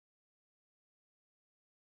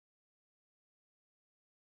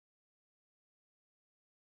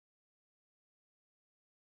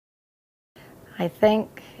I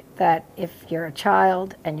think that if you're a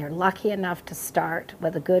child and you're lucky enough to start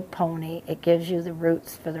with a good pony, it gives you the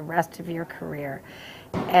roots for the rest of your career.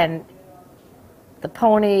 And the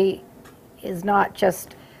pony is not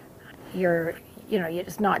just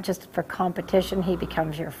it's not just for competition. He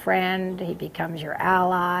becomes your friend, he becomes your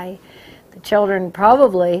ally. The children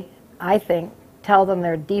probably, I think, tell them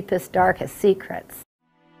their deepest, darkest secrets.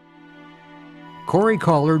 Corey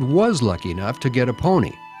Collard was lucky enough to get a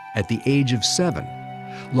pony at the age of 7.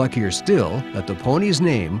 Luckier still that the pony's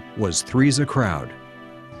name was Three's a Crowd.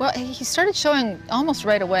 Well, he started showing almost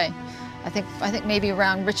right away. I think maybe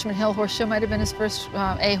around Richmond Hill Horse Show might have been his first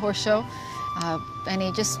A horse show, and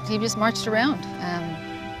he just marched around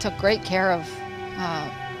and took great care of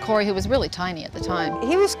Corey, who was really tiny at the time.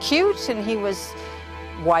 He was cute and he was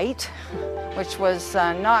white, which was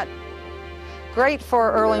not great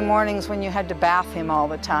for early mornings when you had to bath him all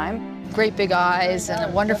the time. Great big eyes and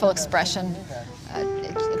a wonderful expression.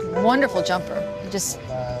 Wonderful jumper. Just,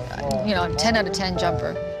 10 out of 10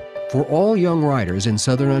 jumper. For all young riders in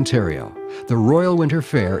Southern Ontario, the Royal Winter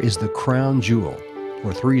Fair is the crown jewel.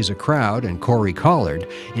 For Three's a Crowd and Corey Collard,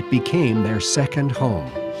 it became their second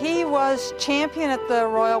home. He was champion at the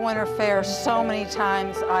Royal Winter Fair so many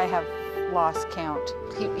times I have lost count.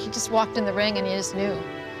 He just walked in the ring and you just knew.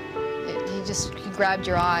 He grabbed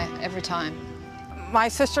your eye every time. My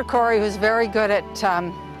sister Corey was very good at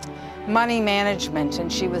money management,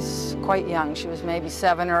 and she was quite young. She was maybe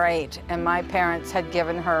 7 or 8, and my parents had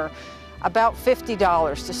given her about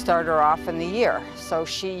 $50 to start her off in the year. So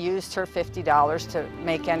she used her $50 to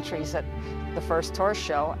make entries at the first horse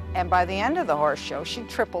show, and by the end of the horse show, she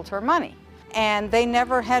tripled her money. And they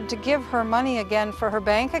never had to give her money again for her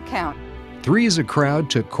bank account. Three's a Crowd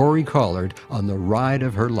took Corey Collard on the ride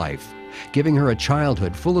of her life, giving her a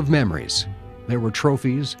childhood full of memories. There were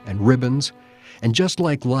trophies and ribbons, and just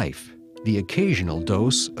like life, the occasional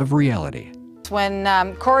dose of reality.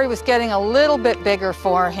 When Corey was getting a little bit bigger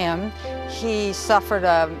for him, he suffered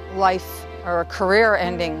a life or a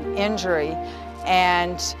career-ending injury,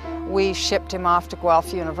 and we shipped him off to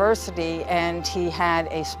Guelph University, and he had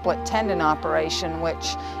a split tendon operation,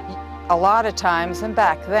 which a lot of times, and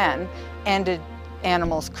back then, ended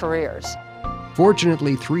animals' careers.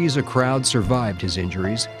 Fortunately, Three's a Crowd survived his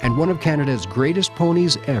injuries, and one of Canada's greatest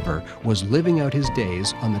ponies ever was living out his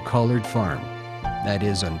days on the Collard farm. That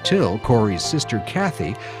is, until Corey's sister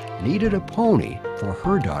Kathy needed a pony for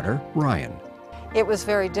her daughter Ryan. It was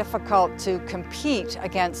very difficult to compete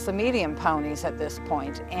against the medium ponies at this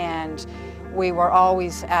point, and we were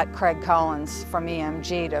always at Craig Collins from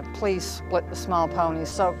EMG to please split the small ponies.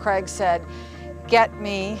 So Craig said, "Get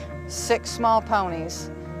me 6 small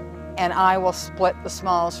ponies and I will split the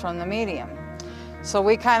smalls from the medium." So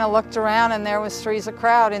we kind of looked around and there was Three's a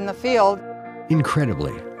Crowd in the field.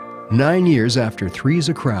 Incredibly, 9 years after Three's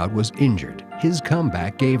a Crowd was injured, his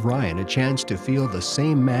comeback gave Ryan a chance to feel the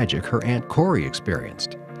same magic her Aunt Corey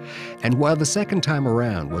experienced. And while the second time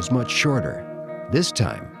around was much shorter, this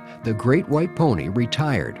time, the great white pony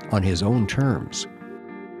retired on his own terms.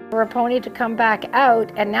 For a pony to come back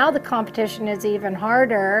out, and now the competition is even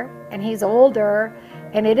harder, and he's older,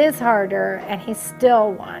 and it is harder, and he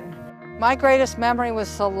still won. My greatest memory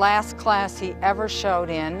was the last class he ever showed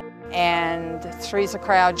in, and Three's a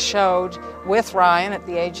Crowd showed with Ryan at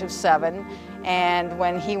the age of 7, and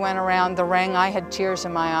when he went around the ring, I had tears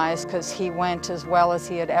in my eyes because he went as well as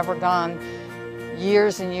he had ever gone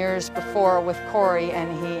years and years before with Corey,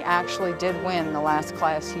 and he actually did win the last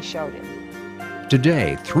class he showed in.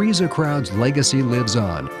 Today, Three's a Crowd's legacy lives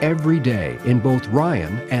on every day in both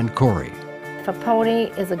Ryan and Corey. If a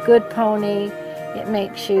pony is a good pony, it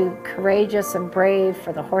makes you courageous and brave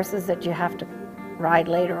for the horses that you have to ride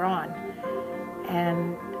later on.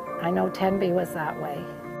 And I know Tenby was that way.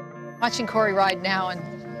 Watching Corey ride now and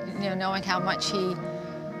knowing how much he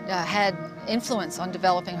had influence on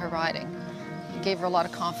developing her riding, it gave her a lot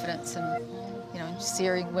of confidence, and see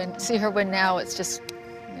her win now, it's just,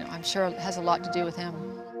 I'm sure it has a lot to do with him.